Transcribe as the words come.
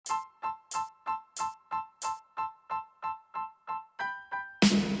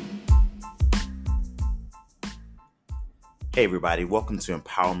Hey, everybody, welcome to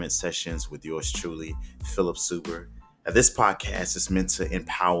Empowerment Sessions with yours truly, Philip Suber. Now, this podcast is meant to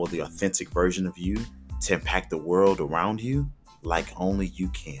empower the authentic version of you to impact the world around you like only you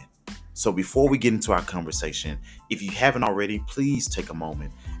can. So, before we get into our conversation, if you haven't already, please take a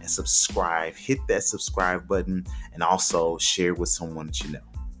moment and subscribe. Hit that subscribe button and also share with someone that you know.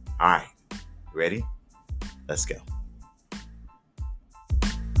 All right, ready? Let's go.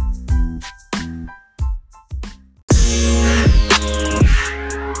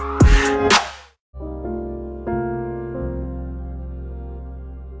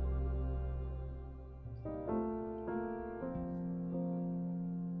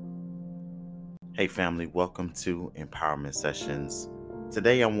 Hey family, welcome to Empowerment Sessions.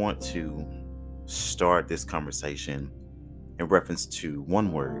 Today I want to start this conversation in reference to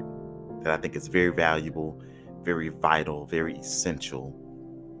one word that I think is very valuable, very vital, very essential,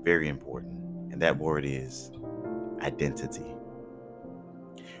 very important. And that word is identity.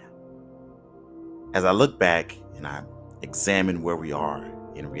 As I look back and I examine where we are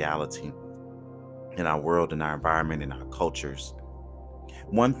in reality, in our world, in our environment, in our cultures,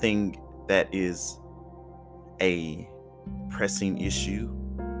 one thing that is a pressing issue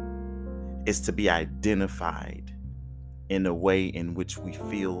is to be identified in a way in which we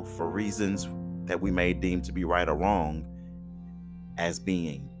feel, for reasons that we may deem to be right or wrong, as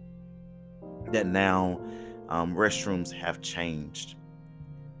being. That now restrooms have changed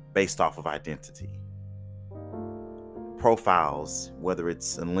based off of identity. Profiles, whether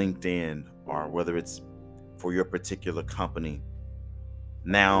it's in LinkedIn or whether it's for your particular company,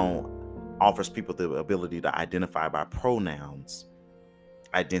 now offers people the ability to identify by pronouns,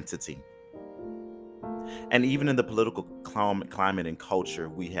 identity. And even in the political climate and culture,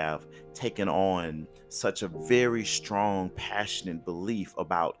 we have taken on such a very strong, passionate belief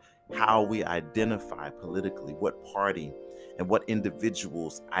about how we identify politically, what party and what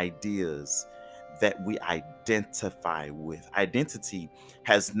individuals' ideas that we identify with. Identity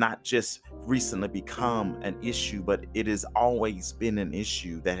has not just recently become an issue, but it has always been an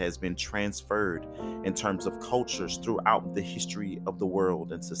issue that has been transferred in terms of cultures throughout the history of the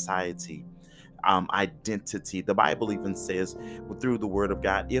world and society. Identity. The Bible even says through the word of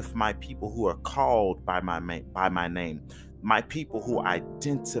God, if my people who are called by my name, my people who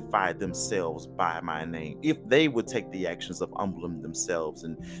identify themselves by my name, if they would take the actions of humbling themselves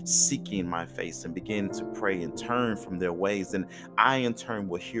and seeking my face and begin to pray and turn from their ways, then I in turn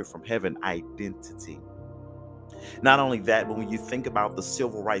will hear from heaven. Identity. Not only that, but when you think about the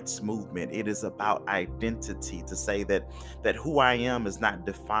civil rights movement, it is about identity, to say that who I am is not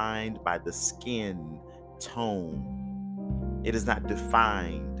defined by the skin tone. It is not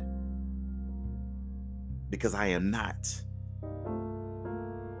defined because I am not.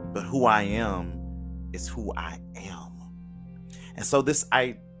 But who I am is who I am. And so this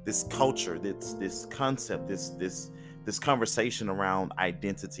culture, this concept, this conversation around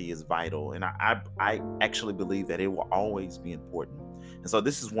identity is vital. And I actually believe that it will always be important. And so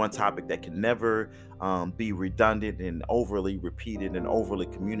this is one topic that can never be redundant and overly repeated and overly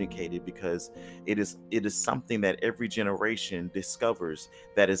communicated, because it is something that every generation discovers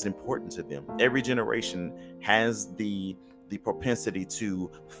that is important to them. Every generation has the propensity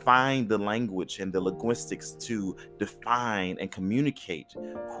to find the language and the linguistics to define and communicate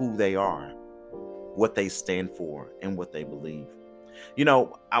who they are, what they stand for, and what they believe. You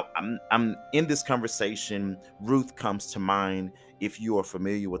know, I'm in this conversation. Ruth comes to mind. If you are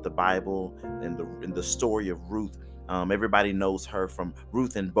familiar with the Bible and the story of Ruth, everybody knows her from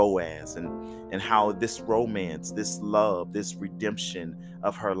Ruth and Boaz, and how this romance, this love, this redemption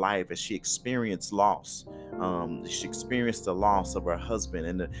of her life, as she experienced loss. She experienced the loss of her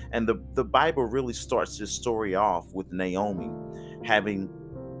husband, and the Bible really starts this story off with Naomi having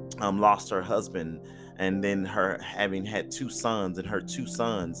lost her husband, and then her having had two sons, and her two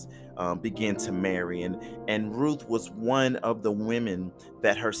sons began to marry, and Ruth was one of the women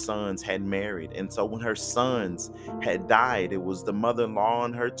that her sons had married. And so when her sons had died, it was the mother-in-law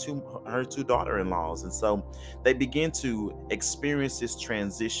and her two daughter-in-laws, and so they began to experience this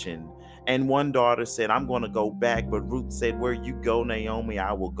transition. And one daughter said, I'm going to go back. But Ruth said, where you go, Naomi,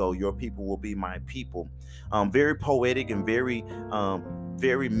 I will go. Your people will be my people. Very poetic and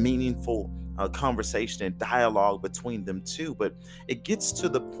very meaningful conversation and dialogue between them two. But it gets to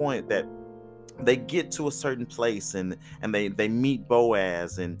the point that they get to a certain place, and they meet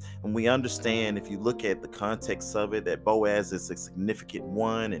Boaz, and we understand, if you look at the context of it, that Boaz is a significant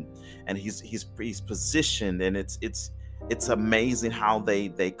one, and he's positioned, and it's amazing how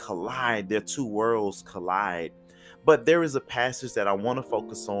they collide. Their two worlds collide. But there is a passage that I want to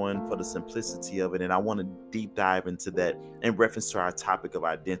focus on for the simplicity of it, and I want to deep dive into that in reference to our topic of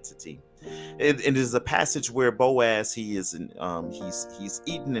identity. It is a passage where Boaz, he's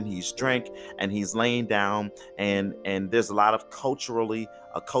eaten and he's drank and he's laying down, and there's a lot of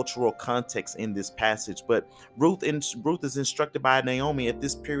cultural context in this passage. But Ruth is instructed by Naomi at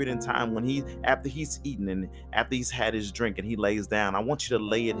this period in time when after he's eaten and after he's had his drink and he lays down, I want you to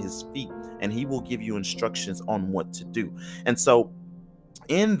lay at his feet and he will give you instructions on what to do. And so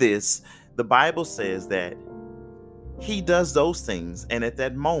in this, the Bible says that he does those things, and at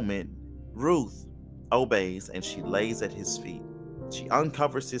that moment Ruth obeys and she lays at his feet. She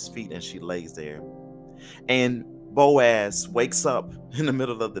uncovers his feet and she lays there. And Boaz wakes up in the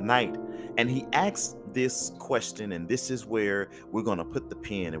middle of the night and he asks this question, and this is where we're going to put the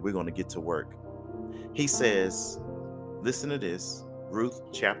pen and we're going to get to work. He says, listen to this, Ruth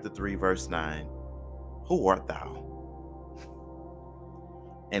chapter 3 verse 9. Who art thou?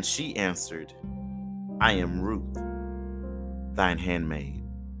 And she answered, I am Ruth, thine handmaid.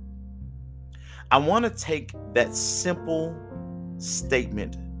 I want to take that simple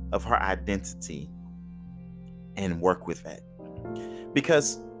statement of her identity and work with that,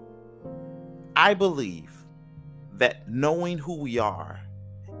 because I believe that knowing who we are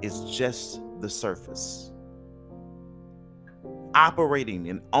is just the surface. Operating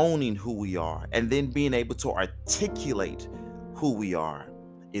and owning who we are and then being able to articulate who we are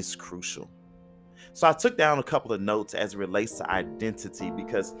is crucial. So I took down a couple of notes as it relates to identity,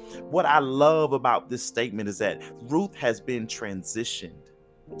 because what I love about this statement is that Ruth has been transitioned,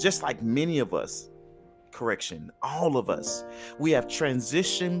 just like many of us. Correction, all of us. We have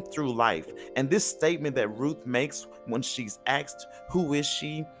transitioned through life. And this statement that Ruth makes when she's asked, who is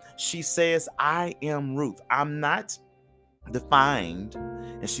she? She says, I am Ruth. I'm not defined,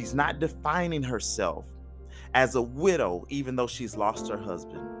 and she's not defining herself as a widow, even though she's lost her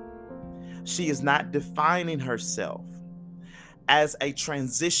husband. She is not defining herself as a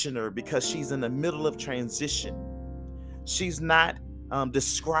transitioner because she's in the middle of transition. She's not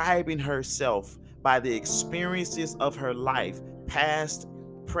describing herself by the experiences of her life, past,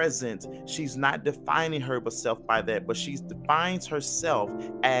 present. She's not defining herself by that, but she defines herself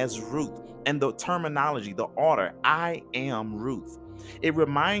as Ruth. And the terminology, the order, I am Ruth. It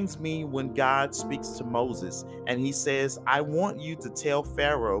reminds me when God speaks to Moses and he says, I want you to tell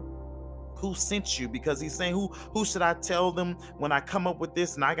Pharaoh who sent you, because he's saying, who should I tell them when I come up with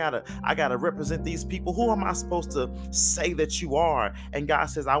this and I gotta represent these people? Who am I supposed to say that you are? And God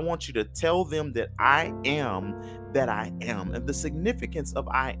says, I want you to tell them that I am that I am. And the significance of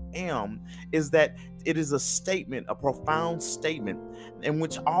I am is that it is a statement, a profound statement in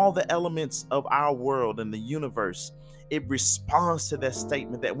which all the elements of our world and the universe, it responds to that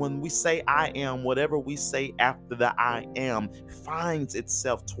statement, that when we say I am, whatever we say after the I am finds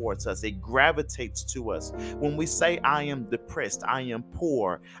itself towards us. It gravitates to us. When we say I am depressed, I am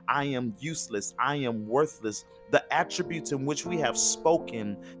poor, I am useless, I am worthless, the attributes in which we have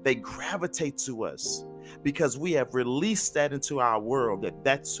spoken, they gravitate to us because we have released that into our world, that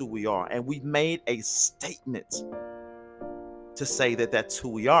that's who we are. And we've made a statement to say that that's who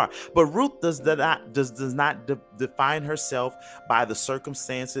we are. But Ruth does not define herself by the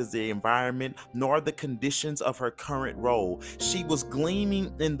circumstances, the environment, nor the conditions of her current role. She was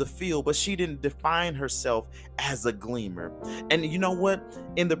gleaming in the field, but she didn't define herself as a gleamer. And you know what?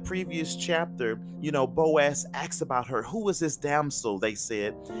 In the previous chapter, Boaz asks about her. Who is this damsel? They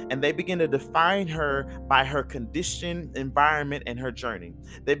said, and they begin to define her by her condition, environment, and her journey.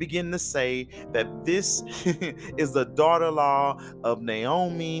 They begin to say that this is the daughter-in-law of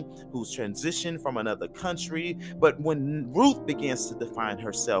Naomi, who's transitioned from another country. But when Ruth begins to define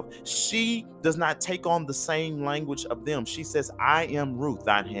herself, she does not take on the same language of them. She says, I am Ruth,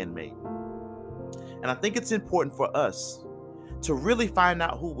 thine handmaid. And I think it's important for us to really find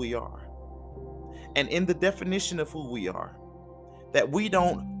out who we are. And in the definition of who we are, that we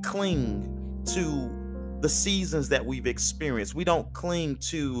don't cling to the seasons that we've experienced. We don't cling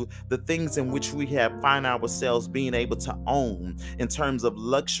to the things in which we have find ourselves being able to own in terms of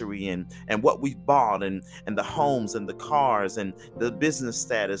luxury and what we've bought and the homes and the cars and the business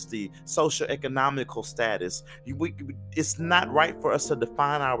status, the social economical status. It's not right for us to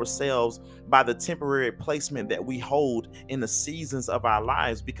define ourselves by the temporary placement that we hold in the seasons of our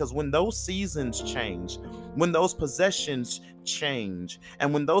lives, because when those seasons change, when those possessions change,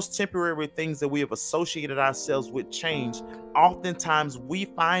 and when those temporary things that we have associated ourselves with change, oftentimes we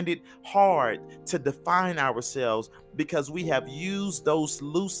find it hard to define ourselves because we have used those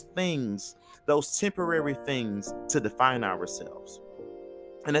loose things, those temporary things, to define ourselves.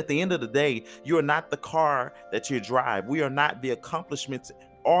 And at the end of the day, you are not the car that you drive. We are not the accomplishments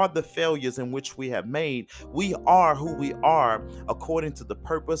or the failures in which we have made. We are who we are according to the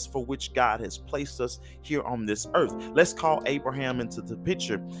purpose for which God has placed us here on this earth. Let's call Abraham into the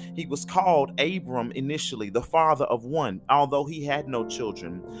picture. He was called Abram initially, the father of one, although he had no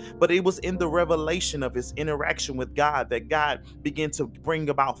children. But it was in the revelation of his interaction with God that God began to bring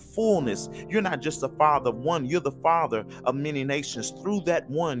about fullness. You're not just the father of one, you're the father of many nations. Through that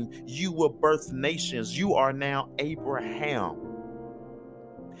one, you will birth nations. You are now Abraham.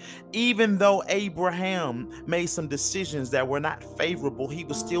 Even though Abraham made some decisions that were not favorable, he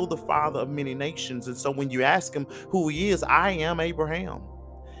was still the father of many nations. And so when you ask him who he is, I am Abraham.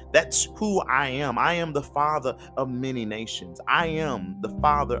 That's who I am. I am the father of many nations. I am the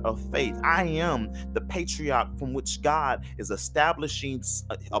father of faith. I am the patriarch from which God is establishing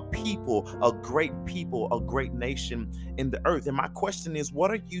a people, a great nation in the earth. And my question is, what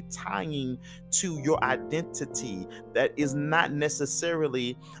are you tying to your identity that is not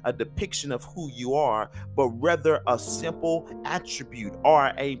necessarily a depiction of who you are, but rather a simple attribute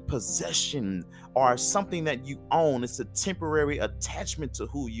or a possession or something that you own? It's a temporary attachment to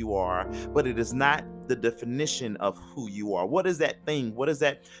who you are, but it is not the definition of who you are. What is that thing? What is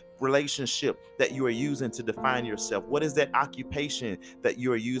that relationship that you are using to define yourself? What is that occupation that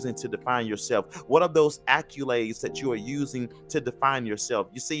you are using to define yourself? What are those accolades that you are using to define yourself?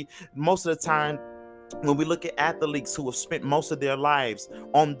 You see, most of the time, when we look at athletes who have spent most of their lives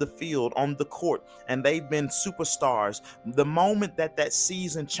on the field, on the court, and they've been superstars, the moment that that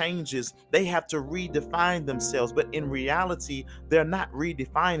season changes, they have to redefine themselves. But in reality, they're not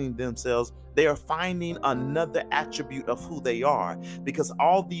redefining themselves. They are finding another attribute of who they are, because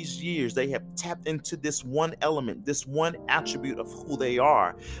all these years they have tapped into this one element, this one attribute of who they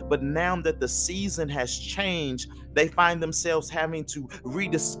are. But now that the season has changed, they find themselves having to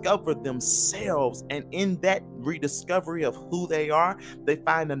rediscover themselves. And in that rediscovery of who they are, they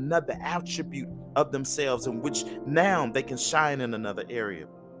find another attribute of themselves in which now they can shine in another area.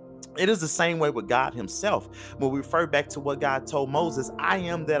 It is the same way with God himself. When we refer back to what God told Moses, I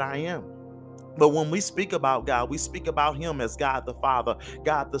am that I am. But when we speak about God, we speak about him as God the Father,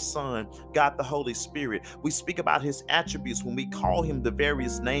 God the Son, God the Holy Spirit. We speak about his attributes when we call him the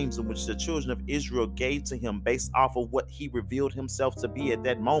various names in which the children of Israel gave to him based off of what he revealed himself to be at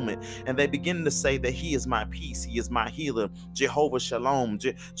that moment. And they begin to say that he is my peace, he is my healer, Jehovah Shalom.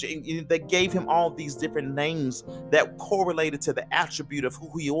 They gave him all these different names that correlated to the attribute of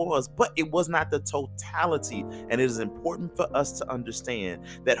who he was, but it was not the totality. And it is important for us to understand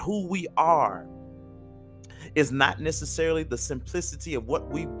that who we are is not necessarily the simplicity of what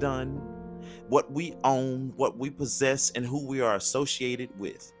we've done, what we own, what we possess, and who we are associated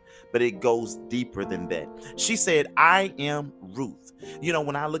with. But it goes deeper than that. She said, I am Ruth. You know,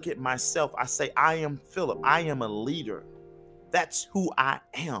 when I look at myself, I say, I am Philip. I am a leader. That's who I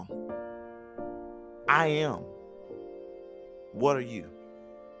am. I am. What are you?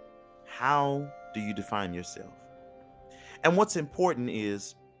 How do you define yourself? And what's important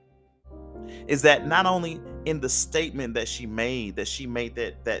is that not only in the statement that she made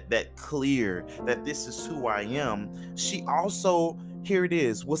that clear that this is who I am, she also, here it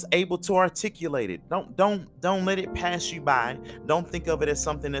is, was able to articulate it. Don't let it pass you by. Don't think of it as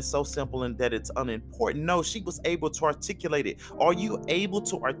something that's so simple and that it's unimportant. No, she was able to articulate it. Are you able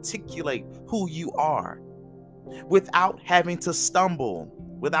to articulate who you are without having to stumble,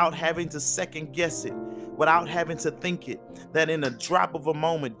 without having to second guess it, without having to think it, that in a drop of a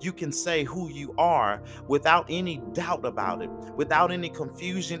moment you can say who you are without any doubt about it, without any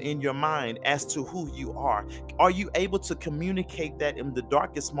confusion in your mind as to who you are? Are you able to communicate that in the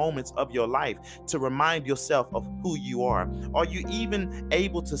darkest moments of your life to remind yourself of who you are? Are you even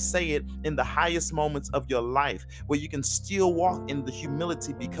able to say it in the highest moments of your life where you can still walk in the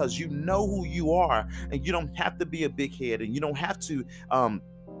humility because you know who you are, and you don't have to be a big head, and you don't have to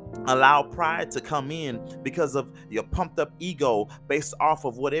allow pride to come in because of your pumped up ego based off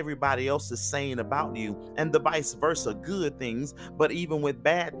of what everybody else is saying about you, and the vice versa, good things, but even with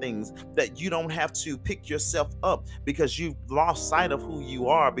bad things, that you don't have to pick yourself up because you've lost sight of who you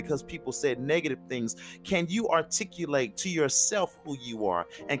are because people said negative things. Can you articulate to yourself who you are?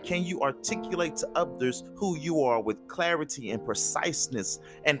 And can you articulate to others who you are with clarity and preciseness?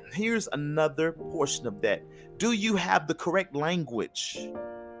 And here's another portion of that. Do you have the correct language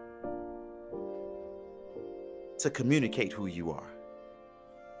to communicate who you are?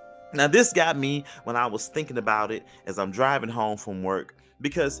 Now, this got me when I was thinking about it as I'm driving home from work,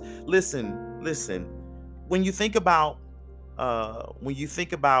 because listen, when you think about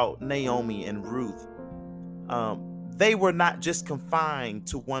Naomi and Ruth, they were not just confined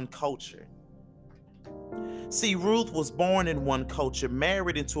to one culture. See, Ruth was born in one culture,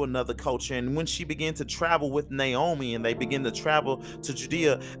 married into another culture, and when she began to travel with Naomi and they began to travel to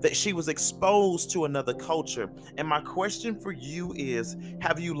Judea, that she was exposed to another culture. And my question for you is,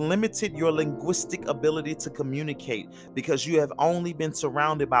 have you limited your linguistic ability to communicate because you have only been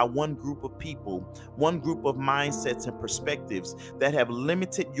surrounded by one group of people, one group of mindsets and perspectives that have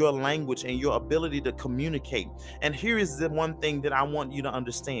limited your language and your ability to communicate? And here is the one thing that I want you to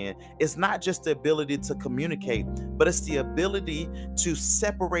understand. It's not just the ability to communicate, but it's the ability to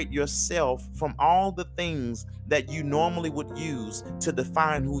separate yourself from all the things that you normally would use to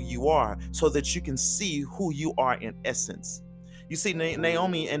define who you are, so that you can see who you are in essence. You see,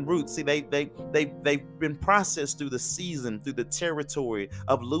 Naomi and Ruth, see, they've been processed through the season, through the territory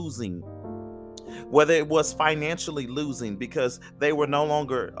of losing. Whether it was financially losing because they were no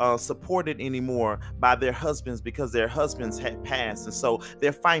longer supported anymore by their husbands because their husbands had passed, and so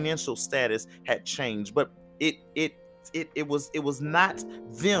their financial status had changed. But it was not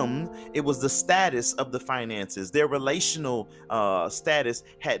them. It was the status of the finances. Their relational status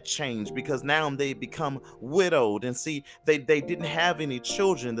had changed because now they become widowed. And see, they didn't have any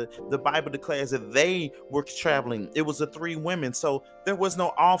children. The Bible declares that they were traveling. It was the three women, so there was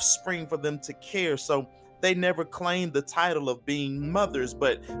no offspring for them to care. So they never claimed the title of being mothers,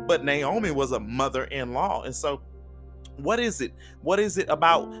 but Naomi was a mother-in-law. And so what is it? What is it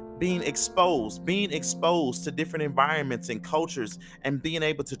about being exposed to different environments and cultures, and being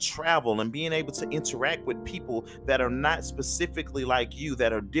able to travel and being able to interact with people that are not specifically like you,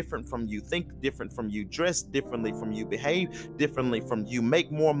 that are different from you, think different from you, dress differently from you, behave differently from you,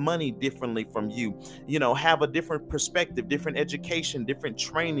 make more money differently from you, have a different perspective, different education, different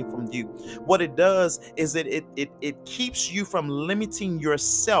training from you? What it does is that it keeps you from limiting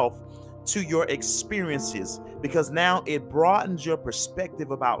yourself to your experiences, because now it broadens your perspective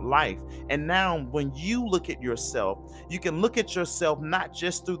about life. And now when you look at yourself, you can look at yourself not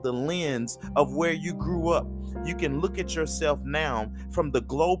just through the lens of where you grew up. You can look at yourself now from the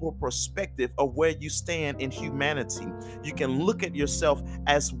global perspective of where you stand in humanity. You can look at yourself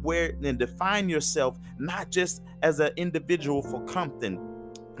as where, and define yourself not just as an individual for Compton,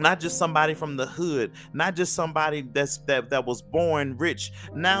 not just somebody from the hood, not just somebody that was born rich.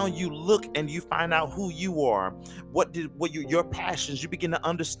 Now you look and you find out who you are, your passions. You begin to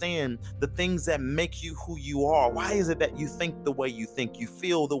understand the things that make you who you are. Why is it that you think the way you think, you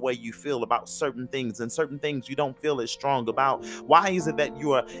feel the way you feel about certain things, and certain things you don't feel as strong about? Why is it that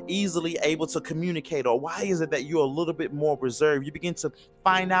you are easily able to communicate, or why is it that you're a little bit more reserved? You begin to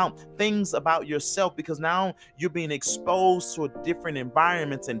find out things about yourself because now you're being exposed to a different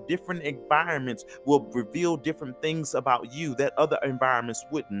environment, and different environments will reveal different things about you that other environments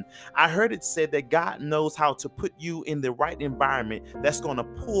wouldn't. I heard it said that God knows how to put you in the right environment that's going to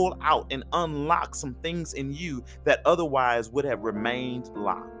pull out and unlock some things in you that otherwise would have remained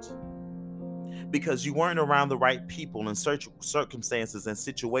locked, because you weren't around the right people and circumstances and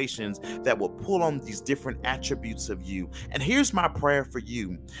situations that will pull on these different attributes of you. And here's my prayer for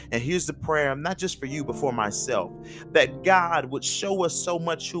you. And here's the prayer, not just for you, but for myself, that God would show us so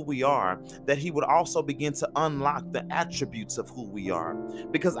much who we are, that he would also begin to unlock the attributes of who we are.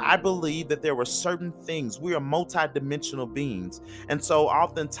 Because I believe that there are certain things, we are multidimensional beings. And so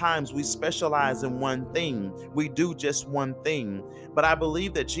oftentimes we specialize in one thing. We do just one thing. But I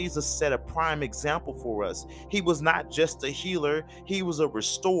believe that Jesus set a prime example for us. He was not just a healer, he was a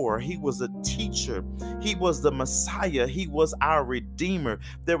restorer, he was a teacher, he was the Messiah, he was our Redeemer.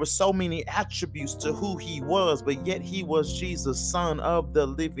 There were so many attributes to who he was, but yet he was Jesus, Son of the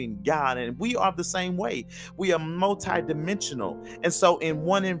living God. And we are the same way. We are multidimensional. And so in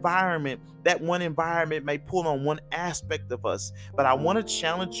one environment, that one environment may pull on one aspect of us. But I want to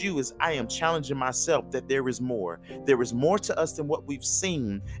challenge you, as I am challenging myself, that there is more. There is more to us than what we've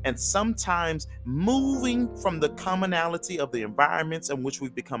seen. And sometimes moving from the commonality of the environments in which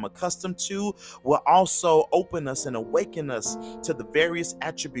we've become accustomed to will also open us and awaken us to the various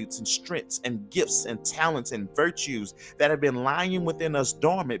attributes and strengths and gifts and talents and virtues that have been lying within us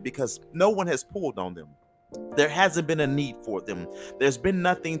dormant because no one has pulled on them. There hasn't been a need for them. There's been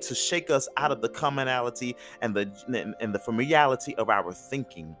nothing to shake us out of the commonality and the familiarity of our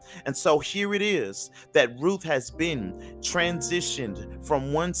thinking. And so here it is that Ruth has been transitioned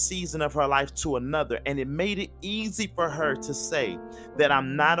from one season of her life to another, and it made it easy for her to say that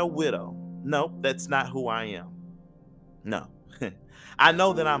I'm not a widow. No, that's not who I am. No. I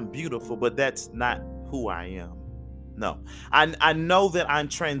know that I'm beautiful, but that's not who I am. No. I know that I'm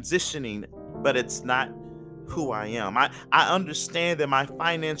transitioning, but it's not who I am. I understand that my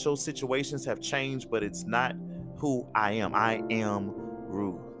financial situations have changed, but it's not who I am. I am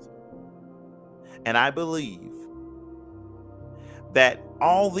Ruth. And I believe that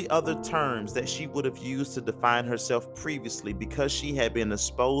all the other terms that she would have used to define herself previously, because she had been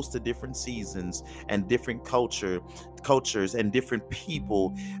exposed to different seasons and different cultures and different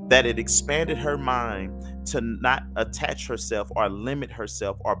people, that it expanded her mind to not attach herself or limit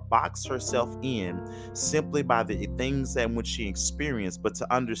herself or box herself in simply by the things that which she experienced, but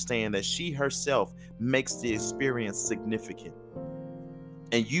to understand that she herself makes the experience significant.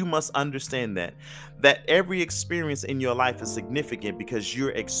 And you must understand that every experience in your life is significant because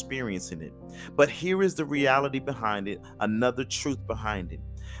you're experiencing it. But here is the reality behind it, another truth behind it,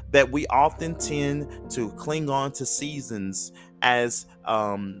 that we often tend to cling on to seasons as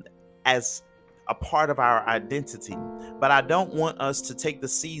a part of our identity. But I don't want us to take the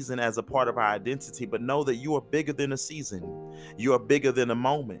season as a part of our identity, but know that you are bigger than a season. You are bigger than a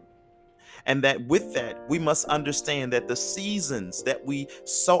moment. And that with that, we must understand that the seasons that we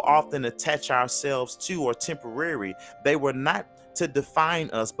so often attach ourselves to are temporary. They were not to define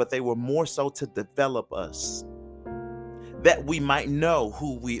us, but they were more so to develop us. That we might know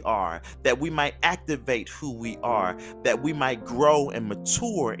who we are, that we might activate who we are, that we might grow and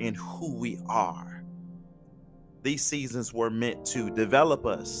mature in who we are. These seasons were meant to develop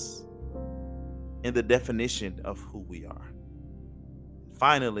us in the definition of who we are.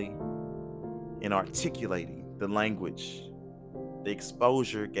 Finally, in articulating the language, the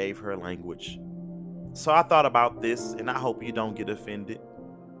exposure gave her language. So I thought about this, and I hope you don't get offended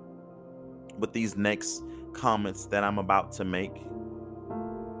with these next comments that I'm about to make.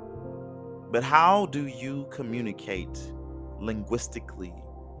 But how do you communicate linguistically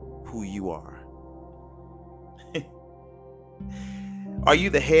who you are? Are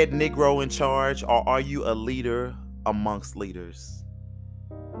you the head Negro in charge, or are you a leader amongst leaders?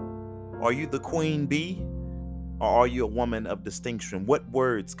 Are you the queen bee, or are you a woman of distinction? What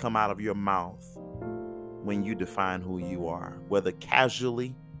words come out of your mouth when you define who you are, whether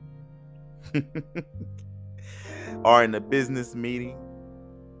casually or in a business meeting?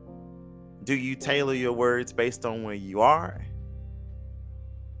 Do you tailor your words based on where you are?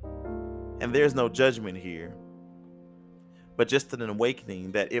 And there's no judgment here, but just an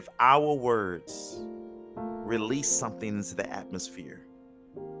awakening that if our words release something into the atmosphere,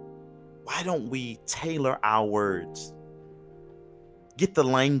 why don't we tailor our words? Get the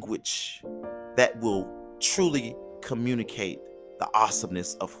language that will truly communicate the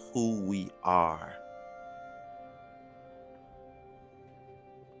awesomeness of who we are.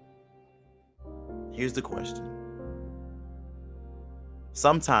 Here's the question.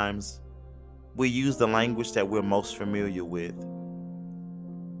 Sometimes we use the language that we're most familiar with,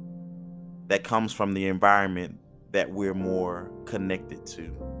 that comes from the environment that we're more connected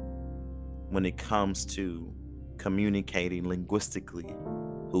to, when it comes to communicating linguistically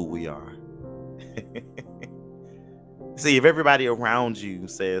who we are. See, if everybody around you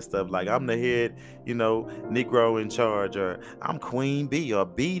says stuff like, I'm the head, Negro in charge, or I'm queen bee, or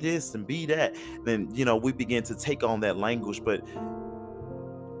be this and be that, then, we begin to take on that language. But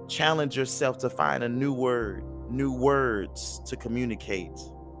challenge yourself to find a new word, new words to communicate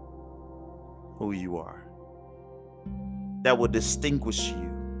who you are, that will distinguish you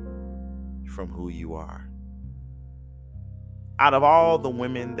from who you are. Out of all the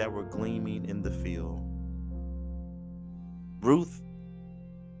women that were gleaming in the field, Ruth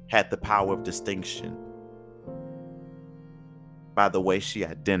had the power of distinction by the way she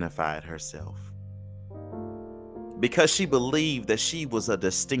identified herself. Because she believed that she was a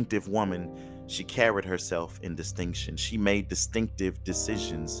distinctive woman, she carried herself in distinction. She made distinctive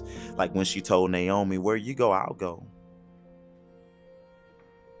decisions, like when she told Naomi, where you go, I'll go.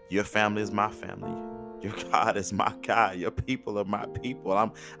 Your family is my family. Your God is my God. Your people are my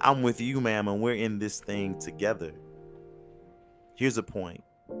people. I'm with you, ma'am, and we're in this thing together. Here's a point.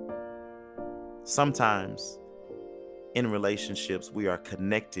 Sometimes in relationships, we are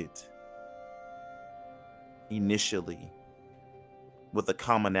connected initially with a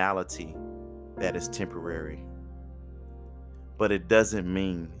commonality that is temporary. But it doesn't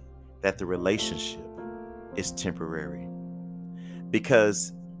mean that the relationship is temporary.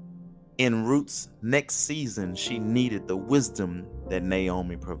 Because in Ruth's next season, she needed the wisdom that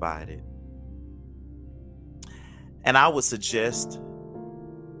Naomi provided. And I would suggest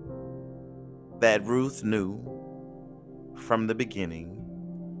that Ruth knew from the beginning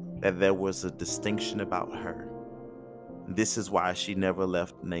that there was a distinction about her. This is why she never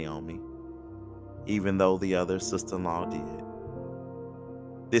left Naomi, even though the other sister-in-law did.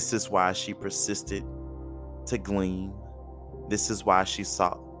 This is why she persisted to glean. This is why she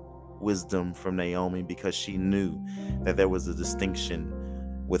sought wisdom from Naomi because she knew that there was a distinction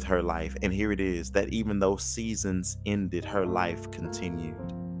with her life. And here it is, that even though seasons ended, her life continued,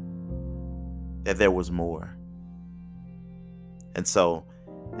 that there was more. And so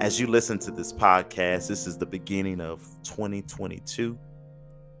as you listen to this podcast, this is the beginning of 2022.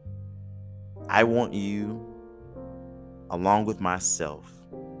 I want you, along with myself,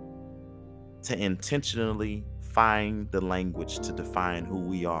 to intentionally find the language to define who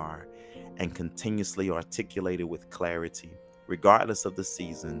we are and continuously articulate it with clarity, regardless of the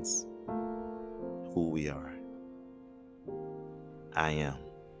seasons, who we are. I am.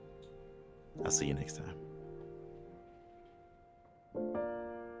 I'll see you next time.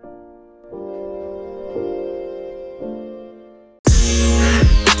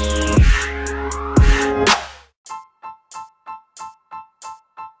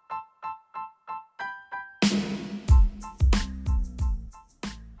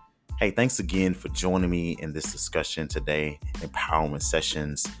 Hey, thanks again for joining me in this discussion today, Empowerment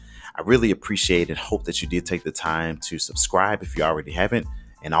Sessions. I really appreciate and hope that you did take the time to subscribe if you already haven't,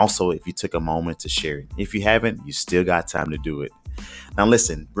 and also if you took a moment to share it. If you haven't, you still got time to do it. Now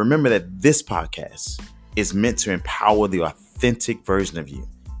listen, remember that this podcast is meant to empower the authentic version of you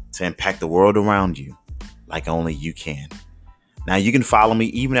to impact the world around you like only you can. Now, you can follow me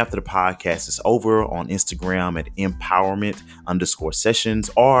even after the podcast is over on Instagram at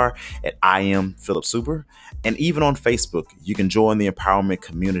empowerment_sessions or at I am Philip Super. And even on Facebook, you can join the empowerment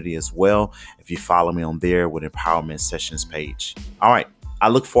community as well if you follow me on there with Empowerment Sessions page. All right. I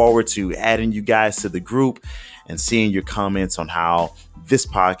look forward to adding you guys to the group and seeing your comments on how this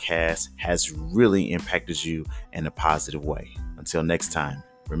podcast has really impacted you in a positive way. Until next time,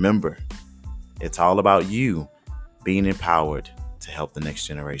 remember, it's all about you being empowered to help the next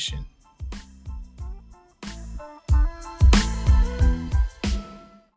generation.